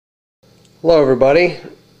Hello everybody.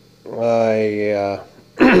 I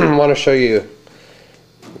want to show you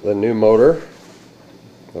the new motor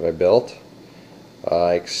that I built.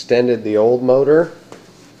 I extended the old motor.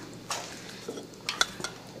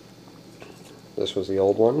 This was the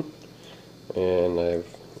old one, and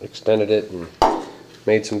I've extended it and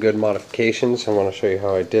made some good modifications. I want to show you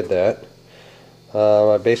how I did that.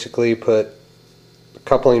 I basically put a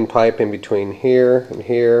coupling pipe in between here,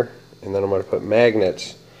 and then I'm going to put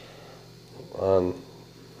magnets on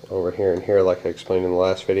over here and here, like I explained in the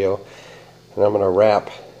last video, and I'm going to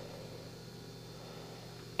wrap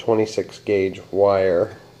 26 gauge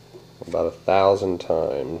wire about 1,000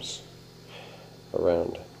 times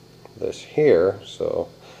around this here, so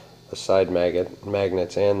the side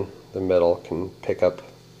magnets and the middle can pick up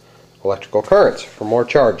electrical currents for more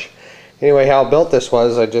charge. Anyway, how I built this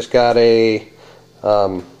was I just got a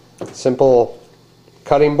simple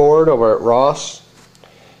cutting board over at Ross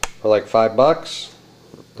for like $5.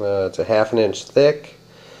 It's a 1/2 inch thick,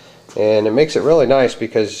 and it makes it really nice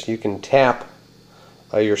because you can tap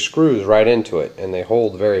your screws right into it and they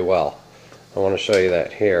hold very well. I want to show you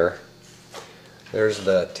that here. There's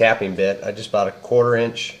the tapping bit. I just bought a 1/4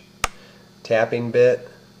 inch tapping bit,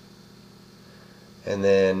 and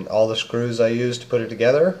then all the screws I use to put it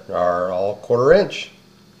together are all 1/4 inch,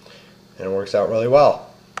 and it works out really well.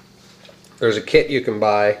 There's a kit you can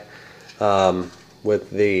buy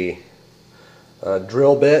with the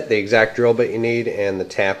drill bit, the exact drill bit you need, and the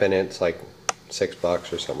tap in it. It's like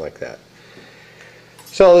 $6 or something like that.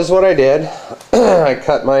 So this is what I did. I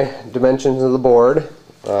cut my dimensions of the board.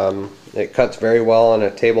 It cuts very well on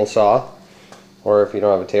a table saw, or if you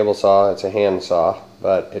don't have a table saw, it's a hand saw,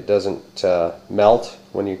 but it doesn't melt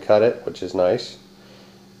when you cut it, which is nice.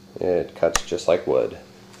 It cuts just like wood,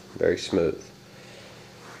 very smooth.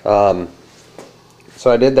 So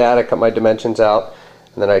I did that. I cut my dimensions out,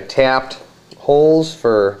 and then I tapped holes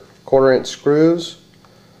for 1/4 inch screws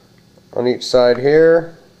on each side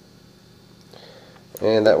here,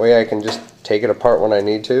 and that way I can just take it apart when I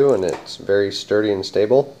need to, and it's very sturdy and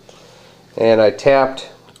stable. And I tapped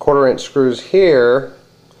 1/4 inch screws here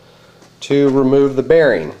to remove the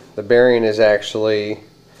bearing. The bearing is actually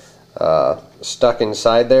stuck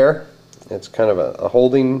inside there. It's kind of a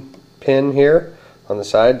holding pin here on the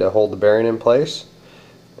side to hold the bearing in place,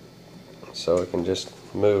 so it can just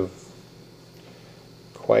move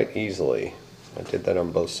quite easily. I did that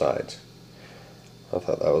on both sides. I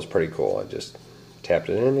thought that was pretty cool. I just tapped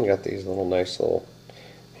it in and got these nice little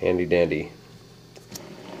handy dandy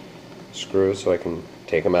screws so I can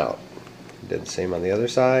take them out. Did the same on the other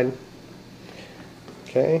side.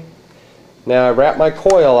 Okay, now I wrapped my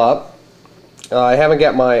coil up. I haven't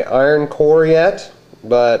got my iron core yet,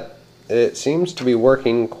 but it seems to be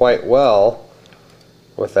working quite well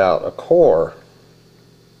without a core.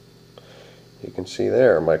 You can see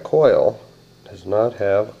there, my coil does not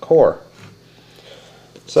have a core.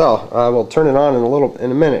 So I will turn it on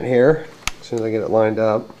in a minute here, as soon as I get it lined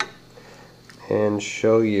up, and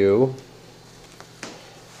show you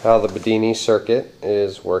how the Bedini circuit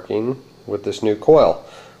is working with this new coil.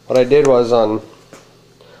 What I did was, on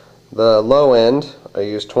the low end, I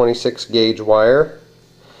used 26 gauge wire,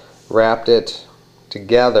 wrapped it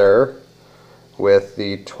together with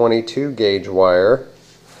the 22 gauge wire.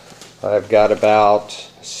 I've got about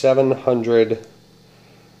 700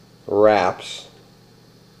 wraps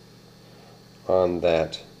on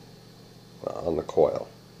that, on the coil.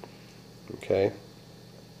 Okay,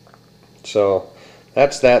 so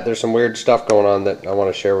that's that. There's some weird stuff going on that I want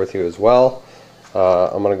to share with you as well.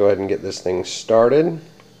 I'm going to go ahead and get this thing started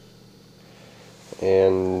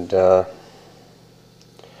and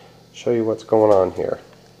show you what's going on here.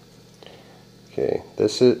 Okay,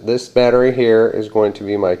 this battery here is going to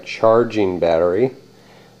be my charging battery.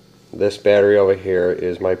 This battery over here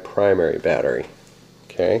is my primary battery.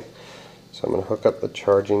 Okay, so I'm going to hook up the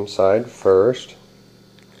charging side first.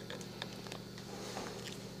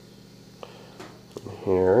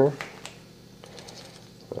 Here,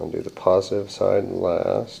 I'll do the positive side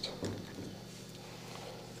last.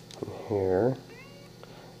 And here,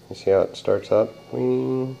 you see how it starts up?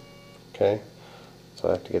 Okay. So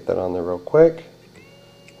I have to get that on there real quick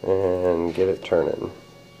and get it turning.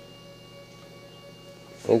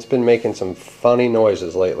 It's been making some funny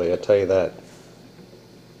noises lately, I tell you that.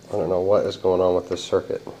 I don't know what is going on with this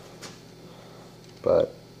circuit,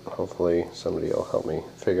 but hopefully somebody will help me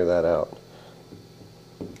figure that out.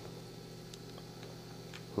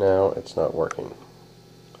 Now it's not working.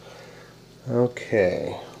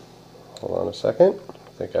 Okay, hold on a second. I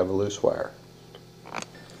think I have a loose wire.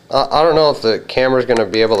 I don't know if the camera's going to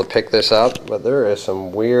be able to pick this up, but there is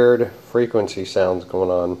some weird frequency sounds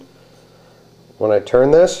going on when I turn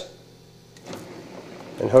this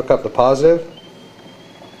and hook up the positive,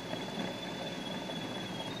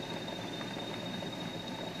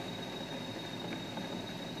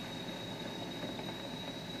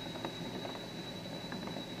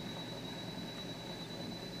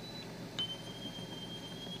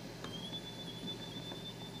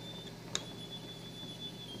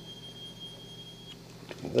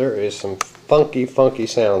 there is some funky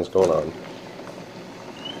sounds going on.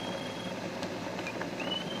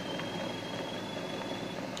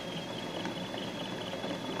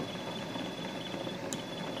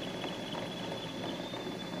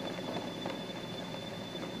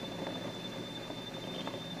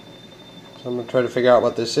 So I'm going to try to figure out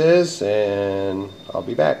what this is, and I'll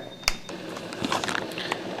be back.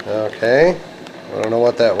 Okay, I don't know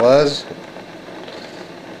what that was,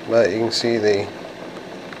 but you can see the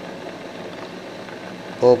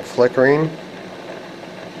bulb flickering.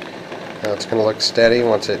 Now it's going to look steady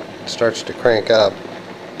once it starts to crank up.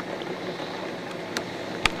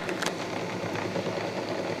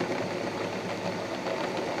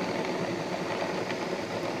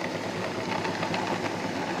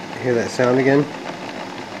 Hear that sound again?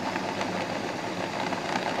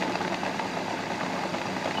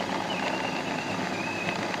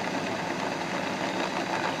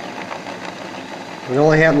 It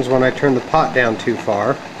only happens when I turn the pot down too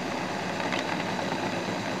far.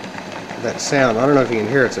 That sound, I don't know if you can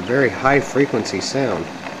hear it, it's a very high frequency sound.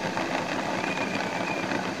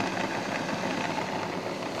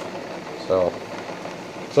 So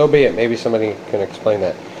be it. Maybe somebody can explain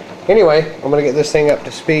that. Anyway, I'm going to get this thing up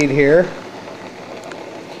to speed here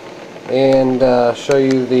and show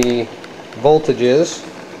you the voltages,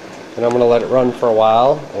 and I'm going to let it run for a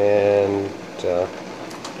while and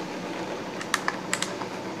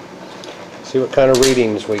see what kind of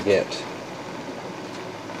readings we get.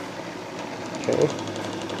 Okay.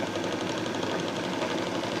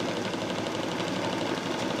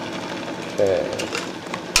 Okay.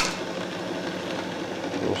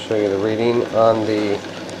 I'll show you the reading on the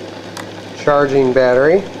charging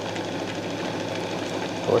battery.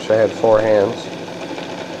 I wish I had 4 hands.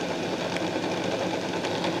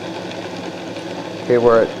 Okay,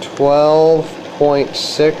 we're at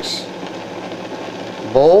 12.6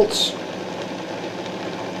 volts.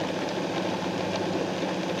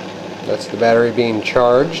 That's the battery being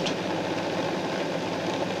charged.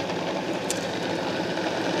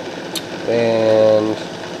 And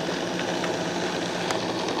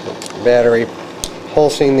battery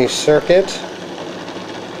pulsing the circuit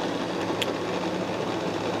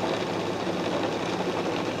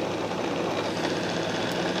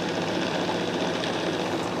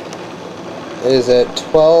is at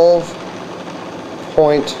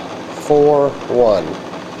 12.41.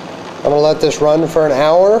 I'm going to let this run for an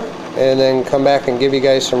hour and then come back and give you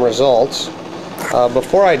guys some results.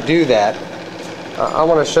 Before I do that, I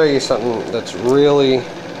want to show you something that's really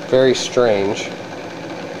very strange.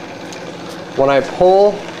 When I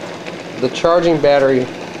pull the charging battery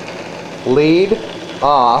lead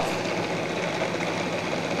off,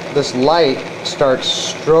 this light starts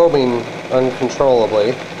strobing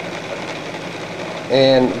uncontrollably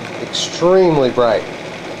and extremely bright.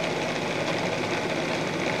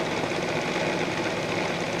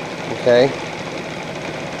 Okay,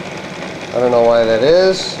 I don't know why that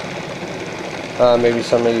is. Maybe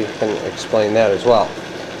somebody can explain that as well.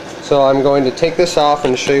 So I'm going to take this off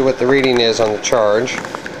and show you what the reading is on the charge.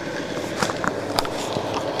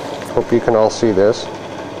 Hope you can all see this.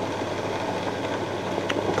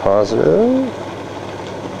 Positive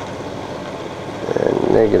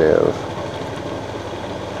and negative.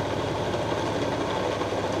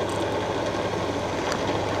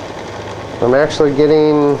 I'm actually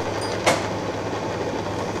getting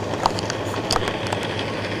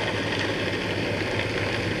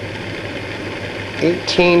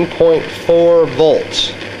 18.4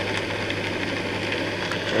 volts,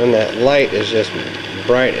 and that light is just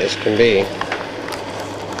bright as can be.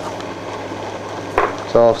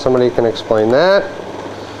 So if somebody can explain that,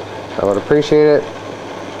 I would appreciate it.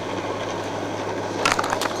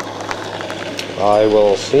 I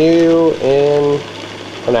will see you in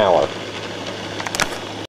an hour.